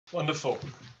Wonderful.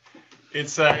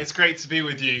 It's great to be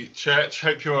with you, church.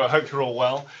 Hope you're all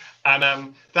well.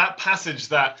 And that passage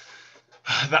that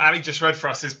Ali just read for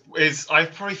us is I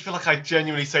probably feel like I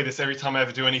genuinely say this every time I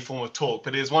ever do any form of talk,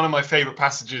 but it is one of my favorite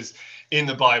passages in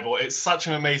the Bible. It's such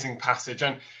an amazing passage,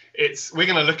 and we're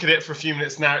going to look at it for a few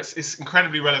minutes now. It's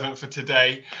incredibly relevant for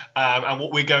today and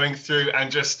what we're going through, and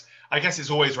just I guess it's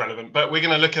always relevant, but we're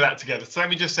going to look at that together. So let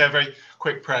me just say a very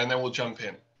quick prayer, and then we'll jump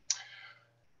in.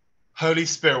 Holy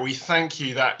Spirit, we thank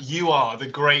you that you are the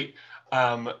great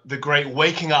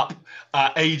waking up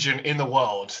agent in the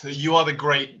world. That you are the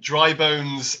great dry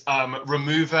bones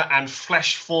remover and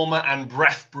flesh former and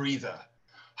breath breather.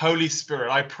 Holy Spirit,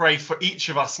 I pray for each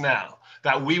of us now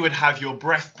that we would have your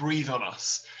breath breathe on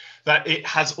us, that it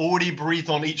has already breathed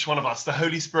on each one of us. The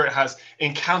Holy Spirit has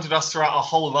encountered us throughout our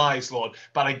whole lives, Lord.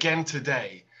 But again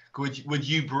today, would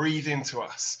you breathe into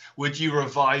us? Would you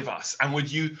revive us? And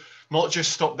would you not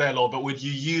just stop there, Lord, but would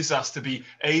you use us to be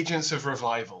agents of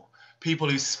revival, people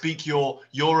who speak your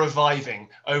reviving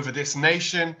over this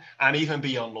nation and even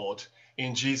beyond, Lord,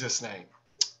 in Jesus' name.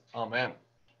 Amen.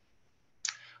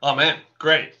 Amen.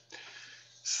 Great.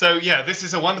 So yeah, this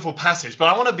is a wonderful passage, but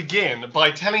I want to begin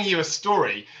by telling you a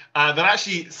story that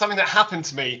actually something that happened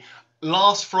to me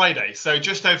last Friday, so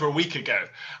just over a week ago,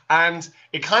 and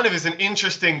it kind of is an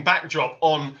interesting backdrop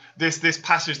on this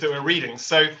passage that we're reading.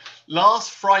 So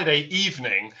last Friday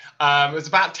evening, it was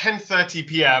about 10:30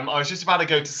 p.m. I was just about to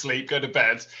go to sleep, go to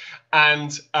bed,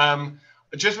 and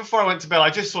just before I went to bed, I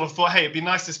just sort of thought, hey, it'd be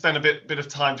nice to spend a bit of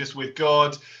time just with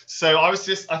God. So I was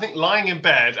just, I think, lying in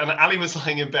bed, and Ali was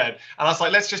lying in bed, and I was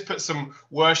like, let's just put some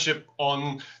worship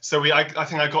on. So I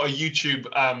think I got a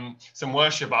YouTube, some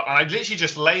worship up, and I literally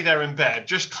just lay there in bed,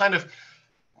 just kind of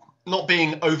not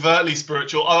being overtly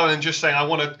spiritual, other than just saying, I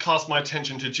want to cast my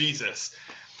attention to Jesus.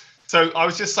 So I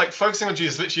was just like focusing on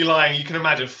Jesus, literally lying, you can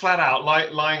imagine, flat out,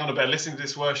 lying on a bed, listening to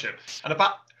this worship. And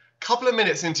about a couple of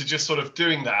minutes into just sort of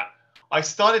doing that, I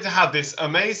started to have this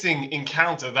amazing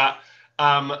encounter that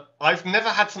I've never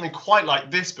had something quite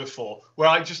like this before, where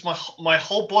I just, my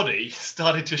whole body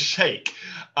started to shake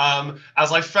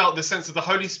as I felt the sense of the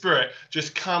Holy Spirit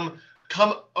just come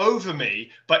over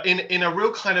me, but in a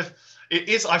real kind of, it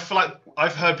is, I feel like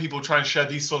I've heard people try and share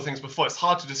these sort of things before. It's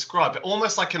hard to describe, but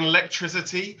almost like an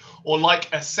electricity or like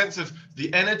a sense of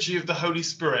the energy of the Holy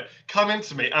Spirit come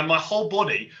into me, and my whole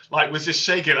body like was just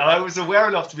shaking. And I was aware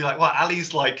enough to be like, wow,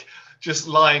 Ali's like just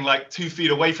lying like 2 feet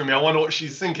away from me. I wonder what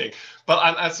she's thinking.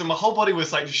 But and so my whole body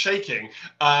was like shaking,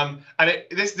 and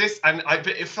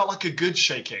it felt like a good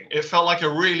shaking. It felt like a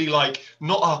really like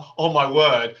not a oh my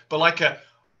word, but like a,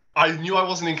 I knew I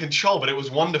wasn't in control, but it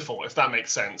was wonderful, if that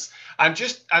makes sense. I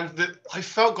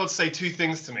felt God say two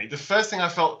things to me. The first thing I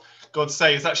felt God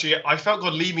say is actually I felt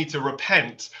God lead me to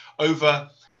repent over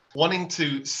wanting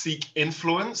to seek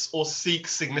influence or seek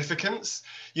significance.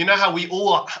 You know how we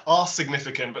all are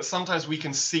significant, but sometimes we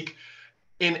can seek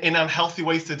in unhealthy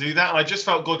ways to do that. And I just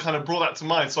felt God kind of brought that to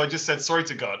mind. So I just said sorry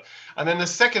to God. And then the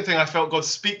second thing I felt God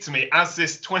speak to me as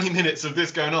this 20 minutes of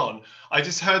this going on, I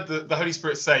just heard the Holy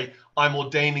Spirit say, I'm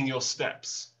ordaining your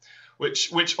steps,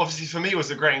 which obviously for me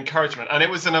was a great encouragement. And it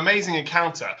was an amazing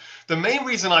encounter. The main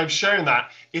reason I'm sharing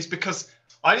that is because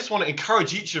I just want to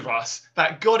encourage each of us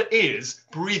that God is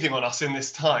breathing on us in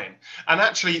this time. And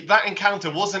actually, that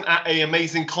encounter wasn't at an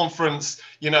amazing conference,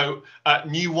 at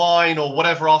New Wine or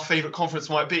whatever our favorite conference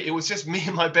might be. It was just me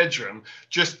in my bedroom,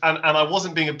 and I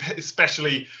wasn't being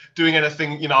especially doing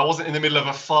anything, I wasn't in the middle of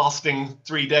a fasting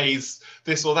 3 days,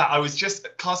 this or that. I was just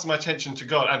casting my attention to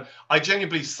God. And I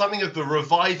genuinely believe something of the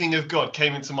reviving of God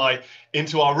came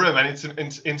into our room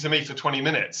and into me for 20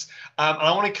 minutes. And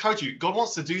I want to encourage you, God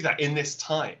wants to do that in this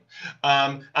time.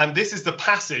 And this is the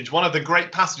passage, one of the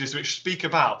great passages which speak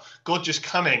about God just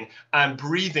coming and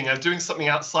breathing and doing something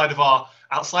outside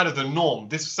of the norm.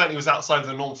 This certainly was outside of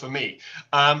the norm for me.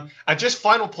 And just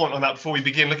final point on that before we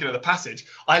begin looking at the passage.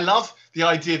 I love the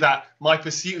idea that my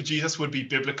pursuit of Jesus would be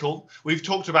biblical. We've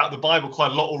talked about the Bible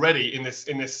quite a lot already in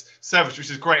this service, which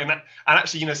is great. And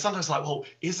actually, sometimes like, well,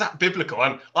 is that biblical?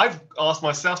 And I've asked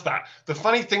myself that. The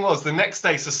funny thing was the next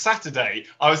day, so Saturday,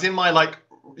 I was in my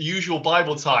usual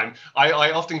Bible time.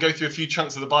 I often go through a few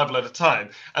chunks of the Bible at a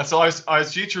time, and so I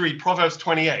was due to read Proverbs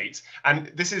 28, and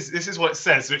this is what it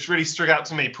says, which really struck out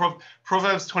to me.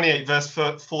 Proverbs 28 verse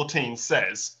 14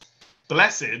 says,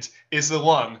 "Blessed is the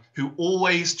one who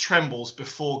always trembles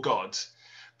before God,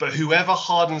 but whoever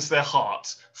hardens their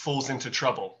heart falls into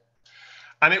trouble."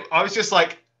 And I was just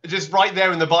like, just right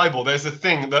there in the Bible, there's a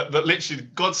thing that literally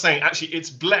God's saying, actually, it's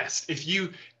blessed if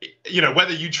you,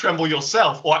 whether you tremble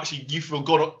yourself or actually you feel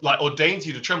God like ordains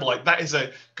you to tremble, like that is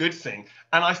a good thing.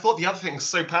 And I thought the other thing is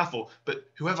so powerful, but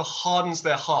whoever hardens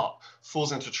their heart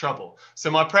falls into trouble. So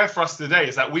my prayer for us today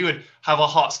is that we would have our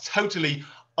hearts totally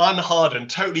unhardened,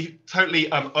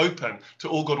 totally open to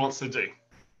all God wants to do.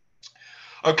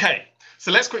 Okay.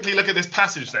 So let's quickly look at this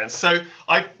passage then. So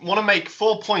I want to make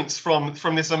 4 points from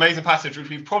this amazing passage,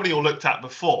 which we've probably all looked at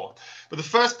before. But the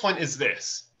first point is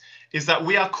this, is that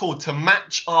we are called to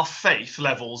match our faith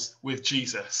levels with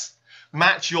Jesus.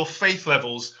 Match your faith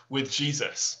levels with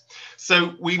Jesus.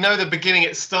 So we know the beginning,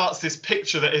 it starts this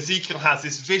picture that Ezekiel has,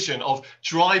 this vision of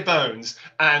dry bones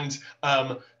and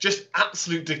just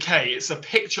absolute decay. It's a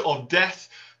picture of death,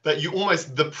 that you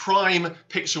almost the prime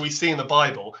picture we see in the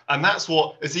Bible. And that's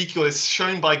what Ezekiel is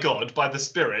shown by God, by the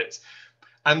Spirit.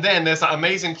 And then there's that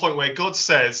amazing point where God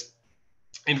says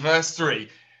in verse 3,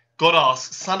 God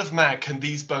asks, Son of man, can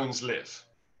these bones live?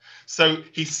 So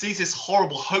he sees this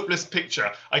horrible, hopeless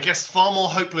picture, I guess far more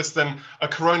hopeless than a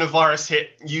coronavirus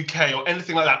hit UK or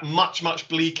anything like that, much, much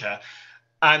bleaker.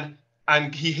 And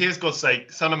he hears God say,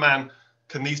 Son of man,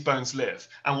 can these bones live?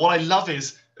 And what I love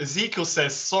is Ezekiel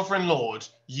says, Sovereign Lord,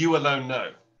 you alone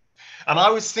know. And I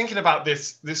was thinking about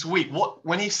this week.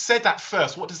 When he said that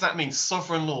first, what does that mean?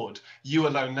 Sovereign Lord, you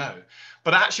alone know.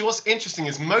 But actually what's interesting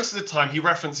is most of the time he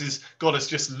references God as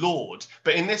just Lord.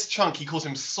 But in this chunk, he calls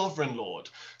him Sovereign Lord.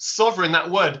 Sovereign,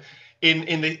 that word in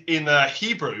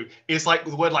Hebrew is like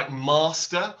the word like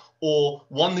master or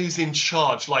one who's in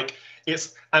charge.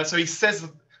 And so he says,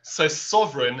 so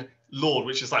sovereign Lord,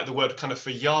 which is like the word kind of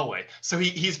for Yahweh. So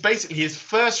he's basically his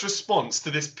first response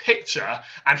to this picture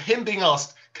and him being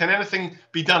asked, can anything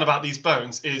be done about these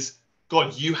bones, is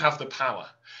God, you have the power.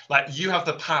 Like you have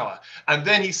the power. And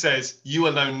then he says, you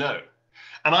alone know.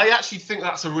 And I actually think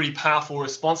that's a really powerful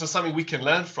response and something we can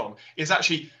learn from is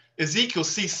actually Ezekiel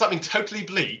sees something totally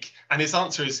bleak and his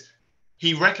answer is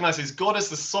he recognizes God as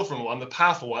the sovereign one, the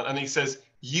powerful one. And he says,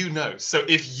 you know. So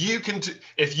if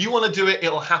you want to do it,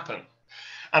 it'll happen.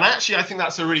 And actually, I think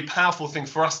that's a really powerful thing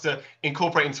for us to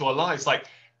incorporate into our lives. Like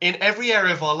in every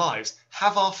area of our lives,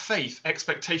 have our faith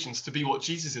expectations to be what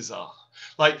Jesus's are.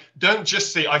 Like, don't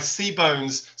just say, I see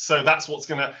bones, so that's what's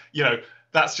going to,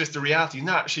 that's just the reality.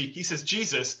 No, actually, he says,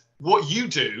 Jesus, what you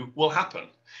do will happen.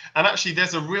 And actually,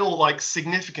 there's a real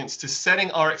significance to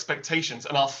setting our expectations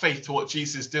and our faith to what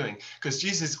Jesus is doing, because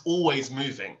Jesus is always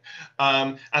moving.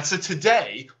 And so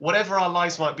today, whatever our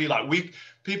lives might be like,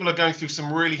 people are going through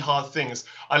some really hard things.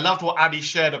 I loved what Addie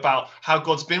shared about how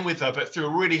God's been with her, but through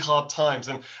really hard times.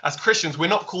 And as Christians, we're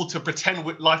not called to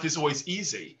pretend life is always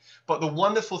easy. But the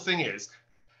wonderful thing is,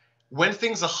 when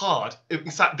things are hard, in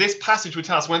fact, this passage would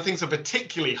tell us when things are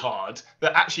particularly hard,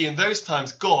 that actually in those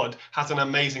times, God has an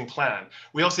amazing plan.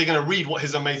 We're obviously going to read what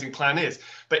his amazing plan is,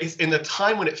 but it's in the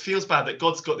time when it feels bad that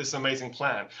God's got this amazing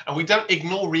plan. And we don't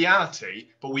ignore reality,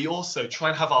 but we also try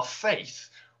and have our faith,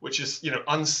 which is,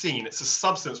 unseen. It's a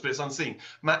substance, but it's unseen.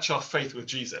 Match our faith with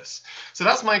Jesus. So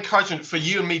that's my encouragement for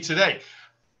you and me today.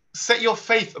 Set your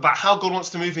faith about how God wants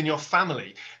to move in your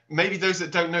family. Maybe those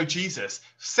that don't know Jesus,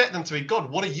 set them to be, God,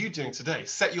 what are you doing today?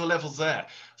 Set your levels there.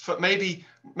 For maybe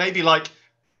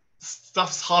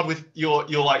stuff's hard with your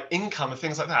income and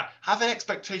things like that. Have an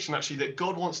expectation actually that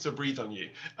God wants to breathe on you.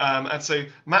 And so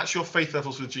match your faith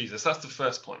levels with Jesus. That's the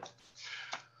first point.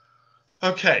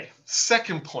 Okay,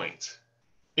 second point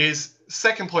is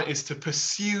to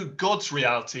pursue God's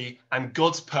reality and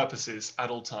God's purposes at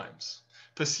all times.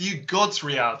 Pursue God's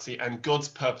reality and God's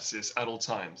purposes at all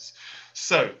times.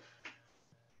 So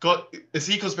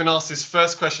Ezekiel's been asked his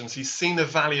first questions. He's seen the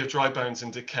valley of dry bones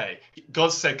and decay.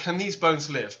 God said, can these bones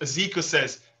live? Ezekiel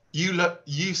says,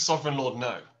 you sovereign Lord,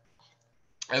 know.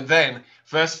 And then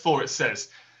verse 4, it says,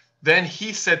 then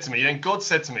God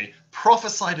said to me,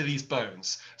 prophesy to these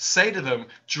bones. Say to them,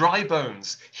 dry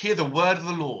bones, hear the word of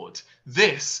the Lord.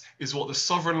 This is what the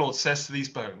sovereign Lord says to these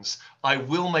bones. I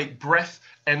will make breath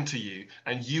enter you,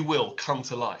 and you will come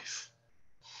to life.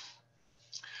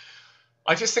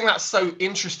 I just think that's so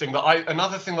interesting that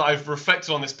another thing that I've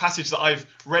reflected on this passage that I've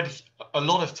read a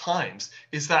lot of times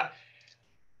is that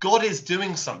God is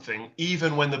doing something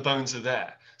even when the bones are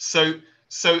there. So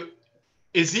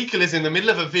Ezekiel is in the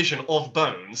middle of a vision of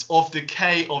bones, of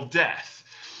decay, of death.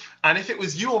 And if it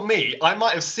was you or me, I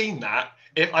might have seen that.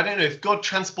 I don't know if God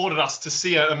transported us to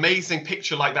see an amazing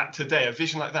picture like that today, a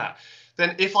vision like that.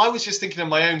 Then if I was just thinking of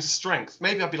my own strength,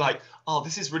 maybe I'd be like, oh,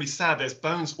 this is really sad. There's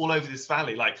bones all over this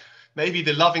valley. Like maybe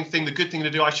the loving thing, the good thing to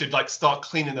do, I should start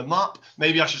cleaning them up.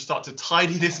 Maybe I should start to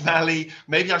tidy this valley.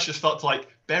 Maybe I should start to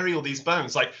bury all these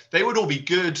bones? Like, they would all be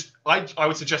good, I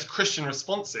would suggest, Christian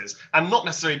responses, and not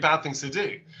necessarily bad things to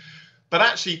do. But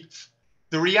actually,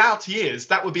 the reality is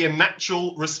that would be a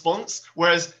natural response.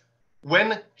 Whereas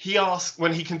when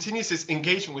he continues his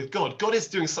engagement with God, God is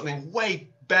doing something way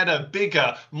better,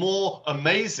 bigger, more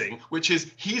amazing, which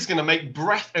is he's going to make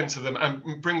breath into them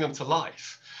and bring them to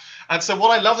life. And so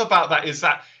what I love about that is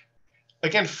that,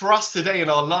 again, for us today in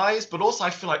our lives, but also I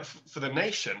feel like for the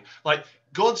nation, like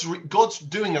God's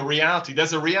doing a reality.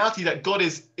 There's a reality that God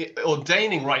is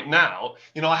ordaining right now.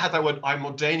 You know, I had that word, I'm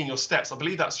ordaining your steps. I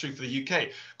believe that's true for the UK.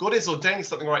 God is ordaining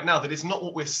something right now that is not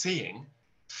what we're seeing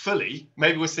fully.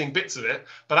 Maybe we're seeing bits of it,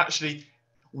 but actually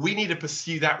we need to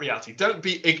pursue that reality. Don't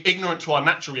be ignorant to our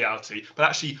natural reality, but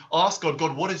actually ask God,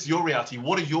 God, what is your reality?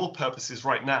 What are your purposes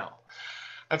right now?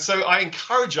 And so I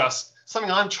encourage us,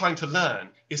 something I'm trying to learn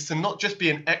is to not just be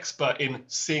an expert in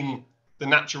seeing the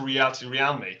natural reality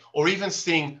around me, or even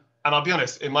seeing, and I'll be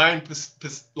honest, in my own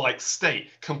state,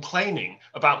 complaining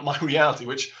about my reality,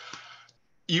 which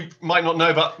you might not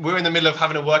know, but we're in the middle of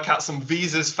having to work out some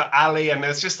visas for Ali, and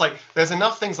there's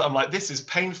enough things that I'm like, this is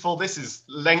painful, this is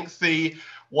lengthy.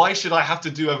 Why should I have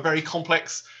to do a very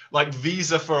complex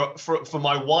visa for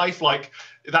my wife? Like,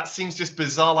 that seems just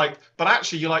bizarre. But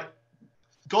actually, you're like,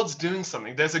 God's doing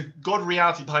something. There's a God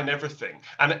reality behind everything,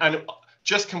 and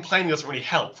just complaining doesn't really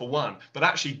help, for one, but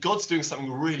actually God's doing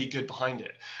something really good behind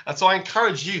it. And so I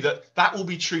encourage you that will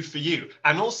be true for you.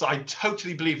 And also, I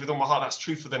totally believe with all my heart that's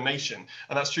true for the nation,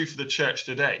 and that's true for the church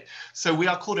today. So we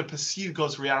are called to pursue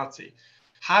God's reality.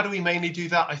 How do we mainly do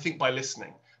that? I think by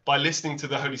listening to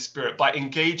the Holy Spirit, by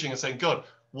engaging and saying, God,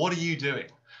 what are you doing?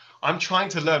 I'm trying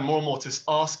to learn more and more to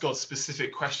ask God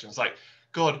specific questions like,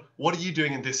 God, what are you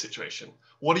doing in this situation?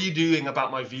 What are you doing about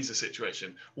my visa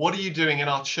situation? What are you doing in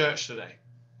our church today?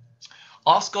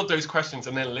 Ask God those questions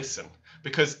and then listen,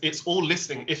 because it's all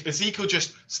listening. If Ezekiel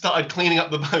just started cleaning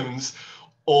up the bones,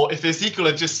 or if Ezekiel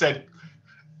had just said,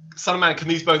 Son of man, can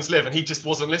these bones live? And he just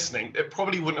wasn't listening, it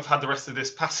probably wouldn't have had the rest of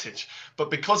this passage.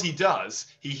 But because he does,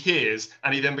 he hears,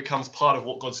 and he then becomes part of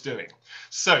what God's doing.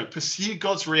 So pursue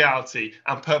God's reality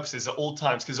and purposes at all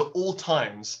times, because at all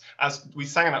times, as we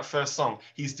sang in that first song,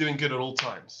 he's doing good at all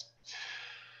times.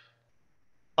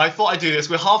 I thought I'd do this.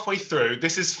 We're halfway through.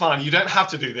 This is fun. You don't have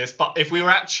to do this, but if we were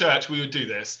at church, we would do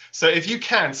this. So if you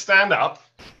can, stand up.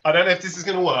 I don't know if this is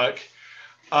going to work.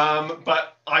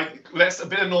 But let's a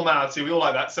bit of normality. We all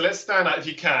like that. So let's stand up if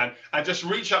you can, and just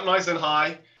reach up nice and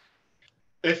high.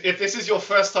 If this is your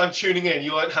first time tuning in,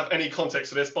 you won't have any context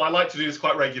for this, but I like to do this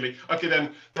quite regularly. Okay,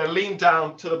 then lean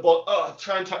down to the bottom. Oh,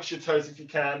 try and touch your toes if you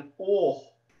can. Oh,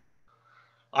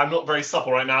 I'm not very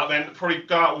supple right now. Then probably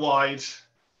go out wide.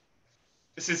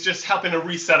 This is just helping to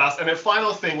reset us. And the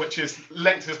final thing, which is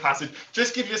linked to this passage,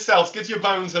 just give your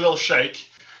bones a little shake.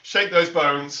 Shake those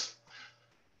bones.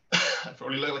 I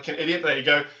probably look like an idiot. There you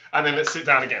go. And then let's sit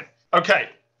down again. Okay.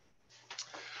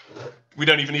 We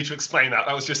don't even need to explain that.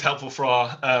 That was just helpful for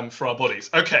our bodies.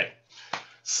 Okay.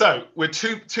 So we're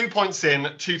two points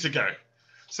in, 2 to go.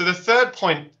 So the third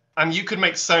point, and you could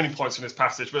make so many points from this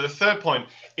passage, but the third point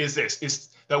is this, is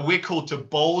that we're called to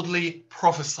boldly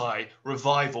prophesy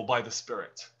revival by the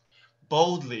Spirit.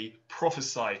 Boldly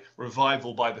prophesy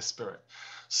revival by the Spirit.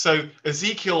 So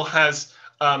Ezekiel has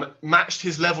matched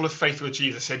his level of faith with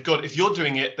Jesus, said, God, if you're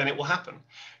doing it, then it will happen.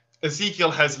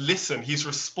 Ezekiel has listened. He's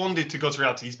responded to God's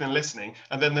reality. He's been listening.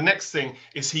 And then the next thing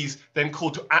is he's then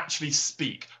called to actually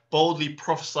speak, boldly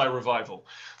prophesy revival.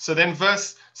 So then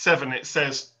verse 7, it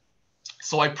says,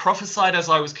 so I prophesied as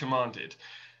I was commanded.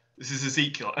 This is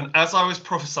Ezekiel. And as I was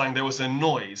prophesying, there was a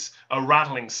noise, a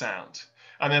rattling sound.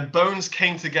 And then bones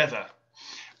came together.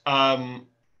 There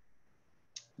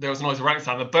was a noise, a rattling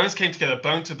sound. The bones came together,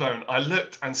 bone to bone. I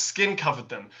looked, and skin covered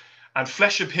them, and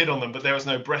flesh appeared on them, but there was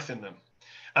no breath in them.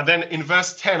 And then in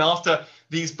verse 10, after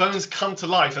these bones come to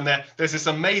life, and there's this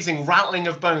amazing rattling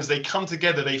of bones, they come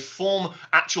together, they form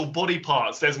actual body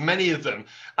parts. There's many of them,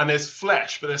 and there's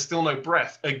flesh, but there's still no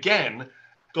breath. Again,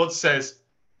 God says,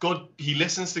 he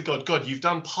listens to God. God, you've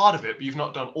done part of it, but you've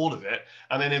not done all of it.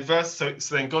 And then in so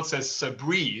then God says, so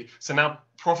breathe. So now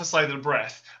prophesy the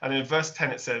breath. And in verse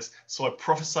 10, it says, so I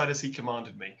prophesied as he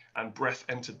commanded me, and breath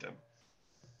entered them.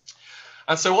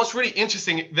 And so what's really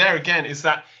interesting there again is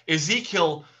that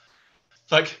Ezekiel,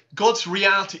 God's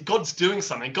reality, God's doing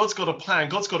something, God's got a plan,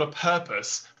 God's got a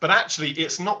purpose, but actually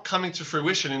it's not coming to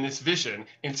fruition in this vision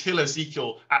until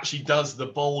Ezekiel actually does the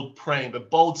bold praying, the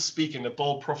bold speaking, the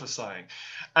bold prophesying.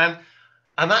 And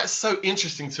that's so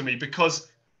interesting to me, because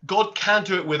God can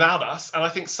do it without us. And I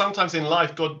think sometimes in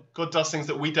life, God does things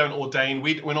that we don't ordain,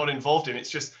 we're not involved in. It's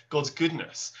just God's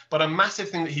goodness. But a massive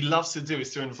thing that he loves to do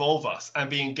is to involve us and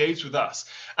be engaged with us.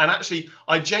 And actually,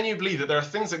 I genuinely believe that there are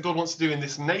things that God wants to do in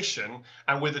this nation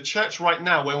and with the church right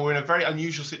now, when we're in a very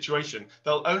unusual situation,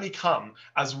 they'll only come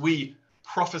as we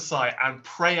prophesy and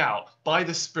pray out by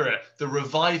the Spirit, the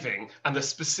reviving and the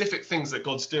specific things that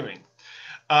God's doing.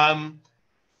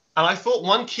 And I thought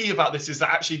one key about this is that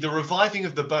actually the reviving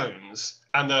of the bones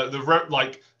and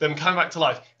like them coming back to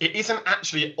life, it isn't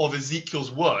actually of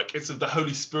Ezekiel's work, it's of the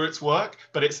Holy Spirit's work,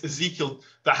 but it's Ezekiel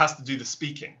that has to do the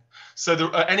speaking. So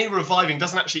any reviving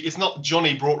doesn't actually, it's not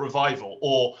Jonny brought revival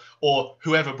or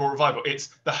whoever brought revival. It's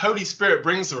the Holy Spirit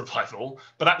brings the revival,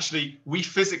 but actually we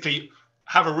physically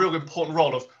have a real important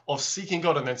role of seeking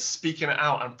God and then speaking it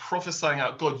out and prophesying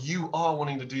out, God, you are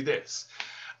wanting to do this.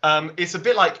 It's a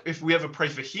bit like if we ever pray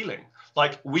for healing,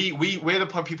 like we're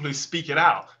the people who speak it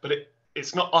out, but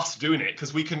it's not us doing it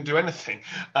because we couldn't do anything.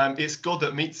 It's God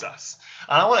that meets us.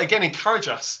 And I want to again encourage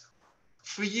us,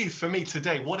 for you, for me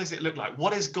today, what does it look like?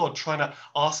 What is God trying to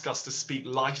ask us to speak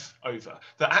life over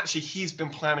that actually he's been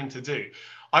planning to do?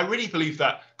 I really believe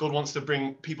that God wants to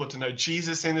bring people to know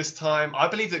Jesus in this time. I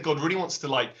believe that God really wants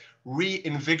to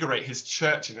reinvigorate his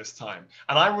church in this time.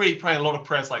 And I'm really praying a lot of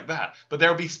prayers like that. But there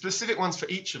will be specific ones for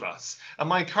each of us. And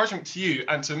my encouragement to you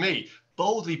and to me,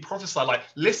 boldly prophesy,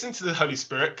 listen to the Holy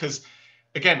Spirit, because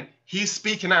again, he's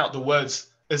speaking out the words.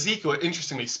 Ezekiel,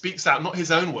 interestingly, speaks out not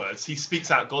his own words, he speaks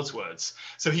out God's words.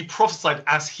 So he prophesied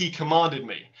as he commanded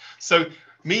me. So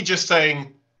me just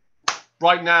saying,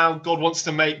 right now, God wants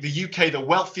to make the UK the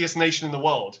wealthiest nation in the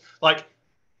world.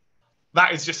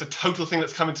 That is just a total thing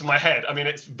that's come into my head. I mean,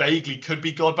 it's vaguely could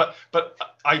be God, but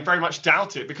I very much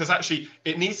doubt it, because actually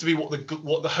it needs to be what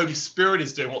the Holy Spirit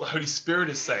is doing, what the Holy Spirit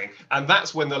is saying. And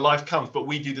that's when the life comes, but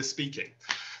we do the speaking.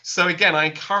 So again, I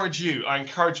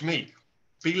encourage me,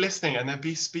 be listening and then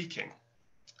be speaking,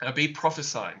 be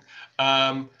prophesying.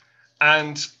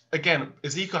 And again,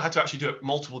 Ezekiel had to actually do it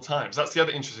multiple times. That's the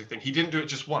other interesting thing. He didn't do it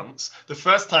just once. The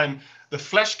first time the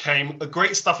flesh came,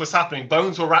 great stuff was happening.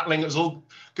 Bones were rattling. It was all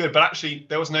good. But actually,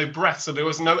 there was no breath. So there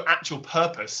was no actual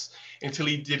purpose until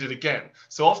he did it again.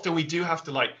 So often we do have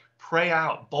to pray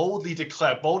out, boldly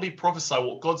declare, boldly prophesy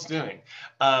what God's doing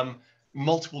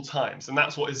multiple times. And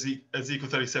that's what Ezekiel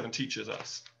 37 teaches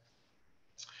us.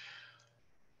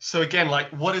 So again,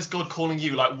 what is God calling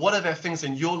you? What are there things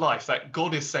in your life that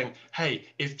God is saying, hey,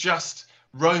 if just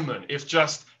Roman, if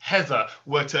just Heather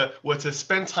were to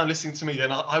spend time listening to me,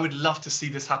 then I would love to see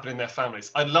this happen in their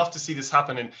families. I'd love to see this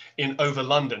happen in over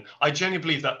London. I genuinely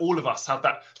believe that all of us have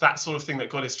that sort of thing that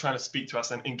God is trying to speak to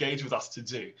us and engage with us to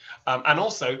do. And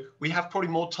also, we have probably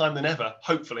more time than ever,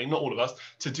 hopefully, not all of us,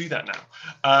 to do that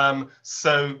now.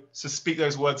 So speak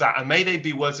those words out. And may they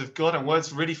be words of God and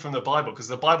words really from the Bible, because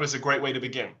the Bible is a great way to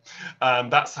begin.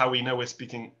 That's how we know we're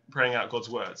praying out God's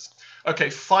words. Okay,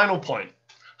 final point.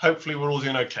 Hopefully we're all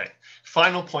doing okay.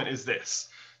 Final point is this: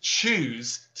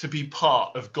 choose to be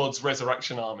part of God's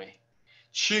resurrection army.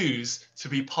 Choose to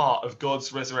be part of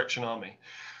God's resurrection army.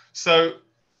 So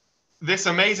this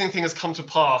amazing thing has come to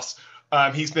pass.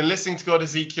 He's been listening to God,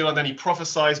 Ezekiel, and then he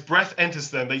prophesies, breath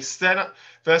enters them. They stand,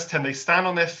 verse 10, they stand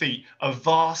on their feet, a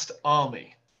vast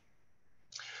army.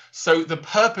 So the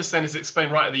purpose then is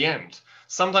explained right at the end.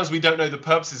 Sometimes we don't know the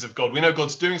purposes of God. We know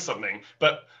God's doing something,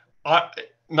 but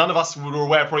none of us were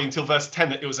aware probably until verse 10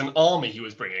 that it was an army he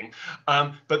was bringing.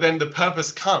 But then the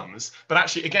purpose comes. But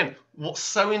actually, again, what's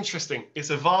so interesting,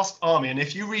 it's a vast army. And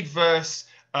if you read verse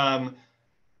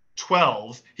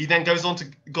 12, he then goes on to,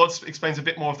 God explains a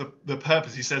bit more of the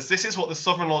purpose. He says, this is what the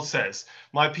sovereign Lord says,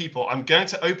 my people, I'm going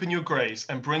to open your graves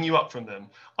and bring you up from them.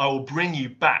 I will bring you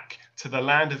back to the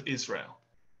land of Israel.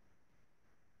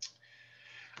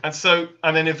 And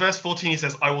then in verse 14, he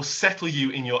says, I will settle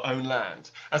you in your own land.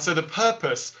 And so the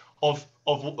purpose of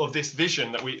this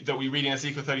vision that we read in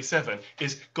Ezekiel 37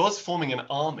 is God's forming an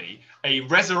army, a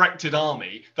resurrected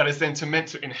army that is then meant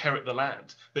to inherit the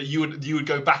land, that you would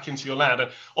go back into your land. And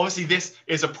obviously this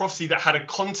is a prophecy that had a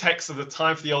context of the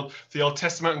time for the Old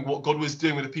Testament and what God was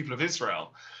doing with the people of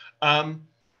Israel.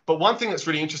 But one thing that's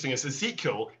really interesting is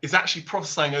Ezekiel is actually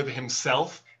prophesying over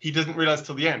himself. He doesn't realize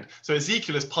till the end. So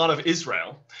Ezekiel is part of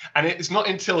Israel. And it's not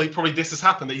until this has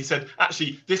happened that he said,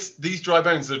 actually, these dry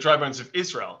bones are the dry bones of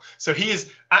Israel. So he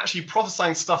is actually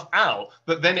prophesying stuff out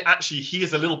that then actually he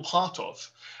is a little part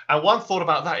of. And one thought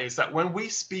about that is that when we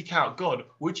speak out, God,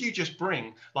 would you just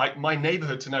bring my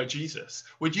neighborhood to know Jesus?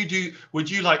 Would you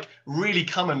really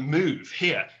come and move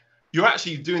here? You're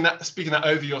actually doing that, speaking that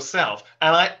over yourself.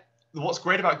 And what's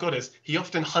great about God is he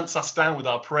often hunts us down with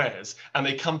our prayers, and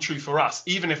they come true for us,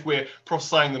 even if we're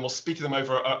prophesying them or speaking them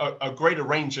over a greater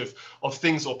range of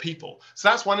things or people. So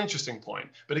that's one interesting point.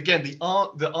 But again, the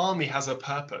army has a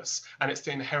purpose, and it's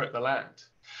to inherit the land.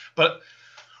 But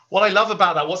what I love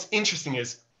about that, what's interesting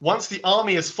is, once the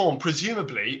army is formed,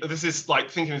 presumably, this is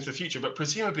like thinking into the future, but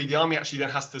presumably the army actually then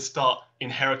has to start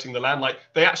inheriting the land. Like,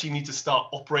 they actually need to start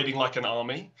operating like an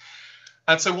army.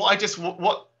 And so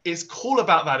what is cool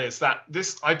about that is that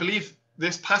I believe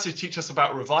this passage teaches us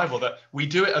about revival, that we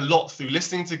do it a lot through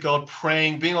listening to God,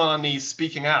 praying, being on our knees,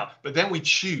 speaking out. But then we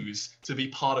choose to be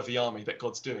part of the army that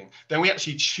God's doing. Then we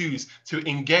actually choose to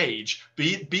engage,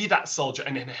 be that soldier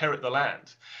and inherit the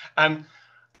land. And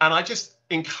I just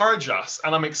encourage us,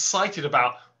 and I'm excited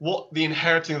about what the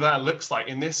inheriting of the land looks like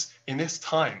in this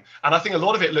time. And I think a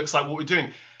lot of it looks like what we're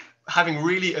doing, having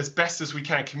really as best as we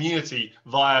can community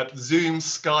via Zoom,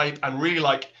 Skype, and really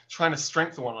like trying to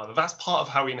strengthen one another. That's part of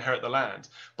how we inherit the land.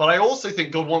 But I also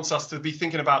think God wants us to be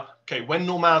thinking about, okay, when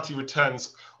normality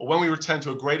returns, or when we return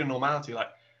to a greater normality, like,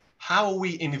 how are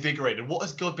we invigorated? What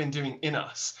has God been doing in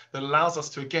us that allows us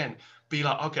to, again, be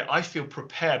like, okay, I feel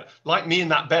prepared. Like me in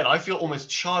that bed, I feel almost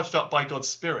charged up by God's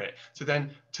Spirit to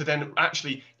then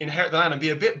actually inherit the land and be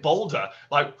a bit bolder.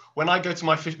 Like, when I go to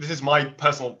my fish, this is my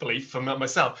personal belief for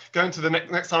myself, going to the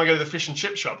next time I go to the fish and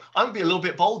chip shop, I'm gonna be a little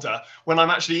bit bolder when I'm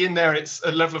actually in there and it's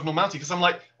a level of normality, because I'm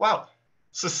like, wow,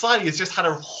 society has just had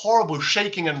a horrible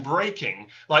shaking and breaking.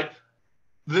 Like,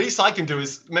 the least I can do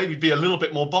is maybe be a little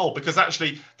bit more bold, because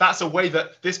actually that's a way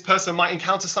that this person might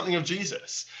encounter something of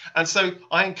Jesus. And so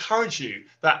I encourage you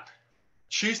that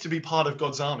choose to be part of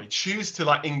God's army, choose to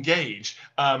like engage,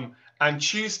 and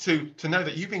choose to know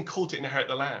that you've been called to inherit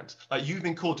the land. Like, you've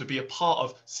been called to be a part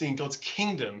of seeing God's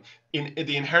kingdom, in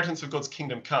the inheritance of God's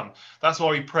kingdom come. That's why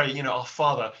we pray, our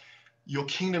Father, your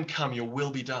kingdom come, your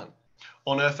will be done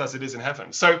on earth as it is in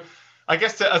heaven. So I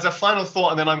guess as a final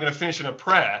thought, and then I'm going to finish in a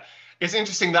prayer, it's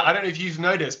interesting that, I don't know if you've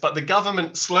noticed, but the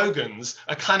government slogans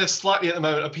are kind of slightly at the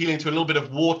moment appealing to a little bit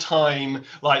of wartime,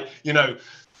 like,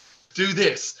 do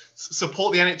this,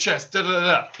 support the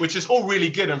NHS, which is all really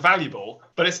good and valuable.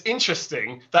 But it's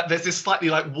interesting that there's this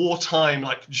slightly like wartime,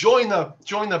 like join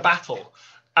the battle.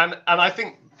 And I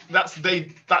think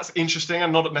that's interesting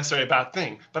and not necessarily a bad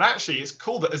thing. But actually, it's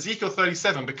cool that Ezekiel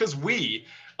 37, because we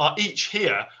are each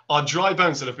here, are dry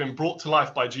bones that have been brought to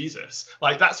life by Jesus.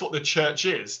 Like, that's what the church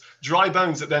is. Dry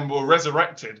bones that then were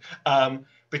resurrected.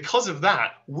 Because of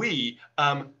that, we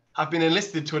have been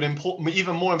enlisted to an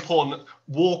even more important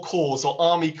war cause or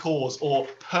army cause or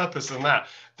purpose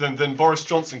than Boris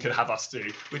Johnson could have us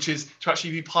do, which is to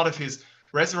actually be part of his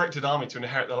resurrected army to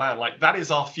inherit the land. Like, that is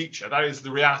our future. That is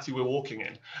the reality we're walking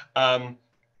in.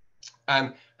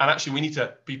 And actually, we need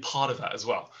to be part of that as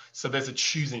well. So there's a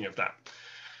choosing of that.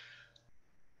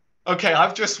 Okay,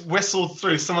 I've just whistled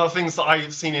through some of the things that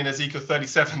I've seen in Ezekiel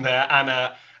 37 there,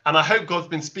 and I hope God's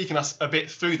been speaking us a bit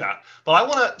through that. But I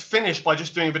want to finish by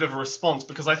just doing a bit of a response,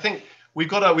 because I think we've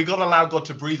got to allow God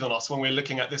to breathe on us when we're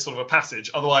looking at this sort of a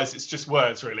passage. Otherwise, it's just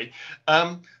words, really.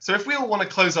 So if we all want to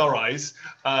close our eyes,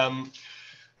 and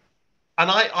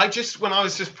I just, when I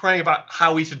was just praying about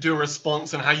how we should do a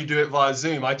response and how you do it via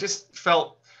Zoom, I just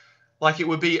felt like it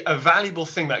would be a valuable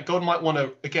thing that God might want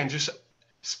to, again, just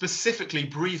specifically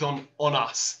breathe on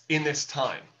us in this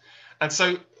time. And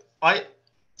so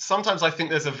sometimes I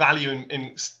think there's a value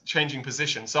in changing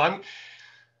position. So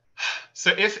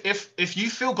if you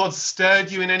feel God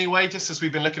stirred you in any way, just as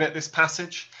we've been looking at this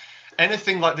passage,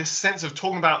 anything like this sense of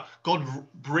talking about God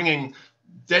bringing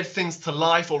dead things to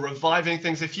life or reviving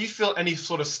things, if you feel any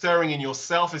sort of stirring in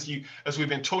yourself as we've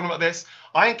been talking about this,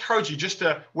 I encourage you just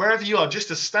to, wherever you are, just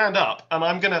to stand up. And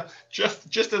I'm going to,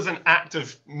 just as an act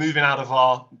of moving out of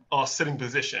our sitting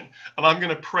position, and I'm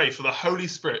going to pray for the Holy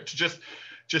Spirit to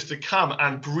just to come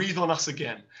and breathe on us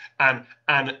again,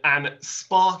 and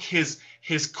spark his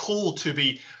call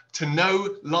to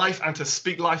know life and to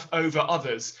speak life over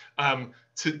others,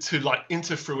 to like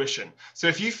into fruition. So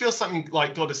if you feel something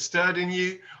like God has stirred in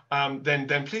you,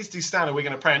 then please do stand, and we're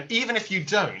going to pray. And even if you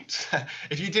don't,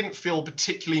 if you didn't feel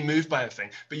particularly moved by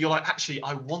anything, but you're like, actually,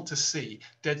 I want to see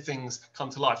dead things come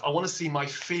to life. I want to see my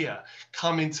fear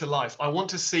come into life. I want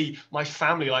to see my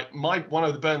family, like one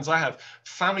of the burdens I have,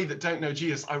 family that don't know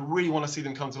Jesus, I really want to see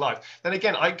them come to life. Then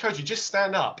again, I encourage you, just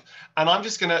stand up, and I'm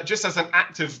just going to, just as an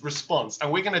active response,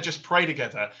 and we're going to just pray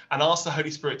together and ask the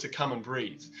Holy Spirit to come and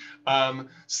breathe.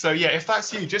 So yeah, if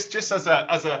that's you, just as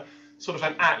a sort of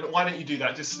an act, why don't you do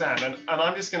that? Just stand, and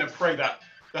I'm just going to pray that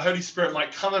the Holy Spirit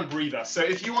might come and breathe us. So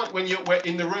if you want, when you're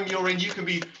in the room you're in, you can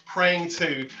be praying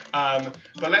too. But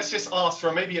let's just ask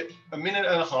for maybe a minute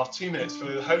and a half, 2 minutes, for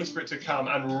the Holy Spirit to come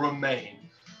and remain.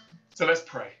 So let's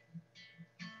pray.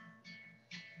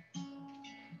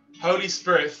 Holy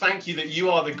Spirit, thank you that you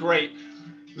are the great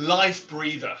life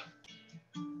breather.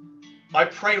 I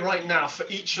pray right now for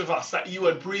each of us that you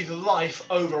would breathe life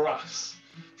over us.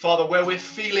 Father, where we're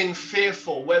feeling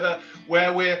fearful, where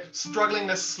we're struggling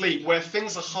to sleep, where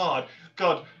things are hard,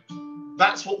 God,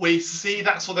 that's what we see.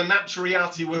 That's what the natural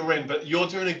reality we're in. But you're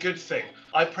doing a good thing.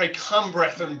 I pray, come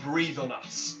breath and breathe on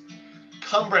us.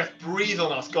 Come breath, breathe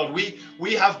on us, God.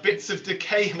 We have bits of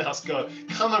decay in us, God.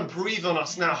 Come and breathe on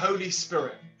us now, Holy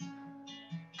Spirit.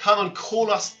 Come and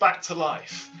call us back to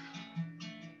life.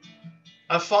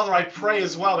 And Father, I pray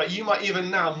as well that you might even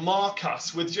now mark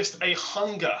us with just a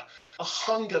hunger,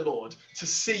 Lord, to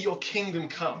see your kingdom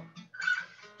come.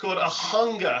 God, a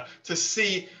hunger to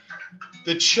see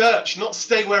the church not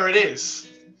stay where it is,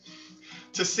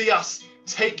 to see us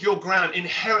take your ground,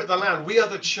 inherit the land. We are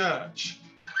the church.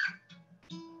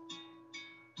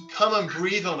 Come and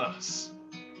breathe on us.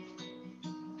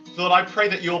 Lord, I pray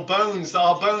that our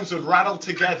bones would rattle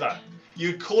together.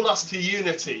 You'd call us to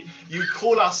unity. You'd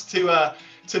call us to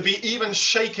be even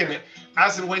shaken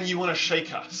as and when you want to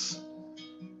shake us.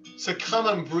 So come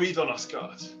and breathe on us,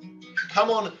 God.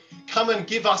 Come and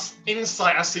give us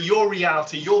insight as to your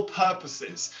reality, your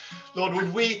purposes. Lord,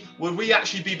 would we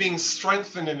actually be being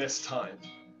strengthened in this time?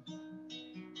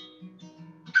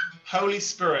 Holy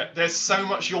Spirit, there's so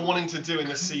much you're wanting to do in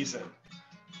this season.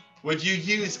 Would you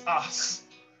use us?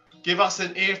 Give us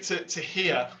an ear to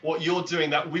hear what you're doing,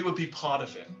 that we would be part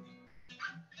of it.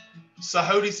 So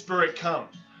Holy Spirit, come.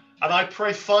 And I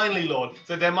pray finally, Lord,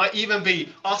 that there might even be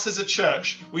us as a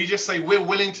church. We just say we're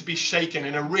willing to be shaken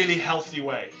in a really healthy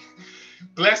way.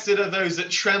 Blessed are those that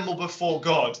tremble before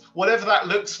God, whatever that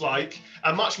looks like,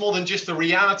 and much more than just the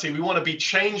reality. We want to be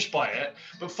changed by it.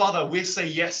 But Father, we say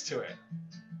yes to it.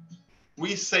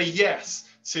 We say yes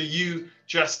to you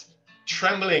just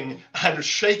trembling and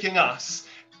shaking us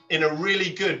in a really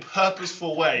good,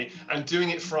 purposeful way and doing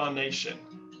it for our nation.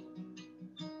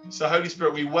 So Holy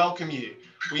Spirit, we welcome you.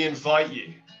 We invite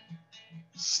you.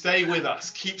 Stay with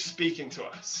us. Keep speaking to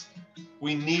us.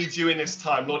 We need you in this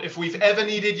time. Lord, if we've ever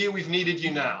needed you, we've needed you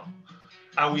now.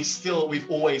 And we've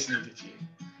always needed you.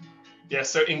 Yeah,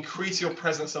 so increase your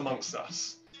presence amongst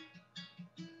us.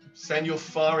 Send your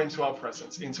fire into our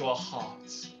presence, into our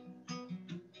hearts.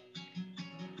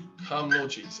 Come,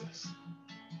 Lord Jesus.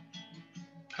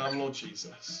 Come, Lord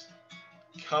Jesus.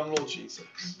 Come, Lord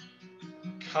Jesus.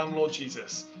 Come, Lord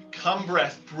Jesus. Come,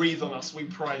 breath, breathe on us, we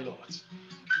pray, Lord.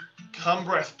 Come,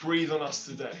 breath, breathe on us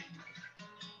today.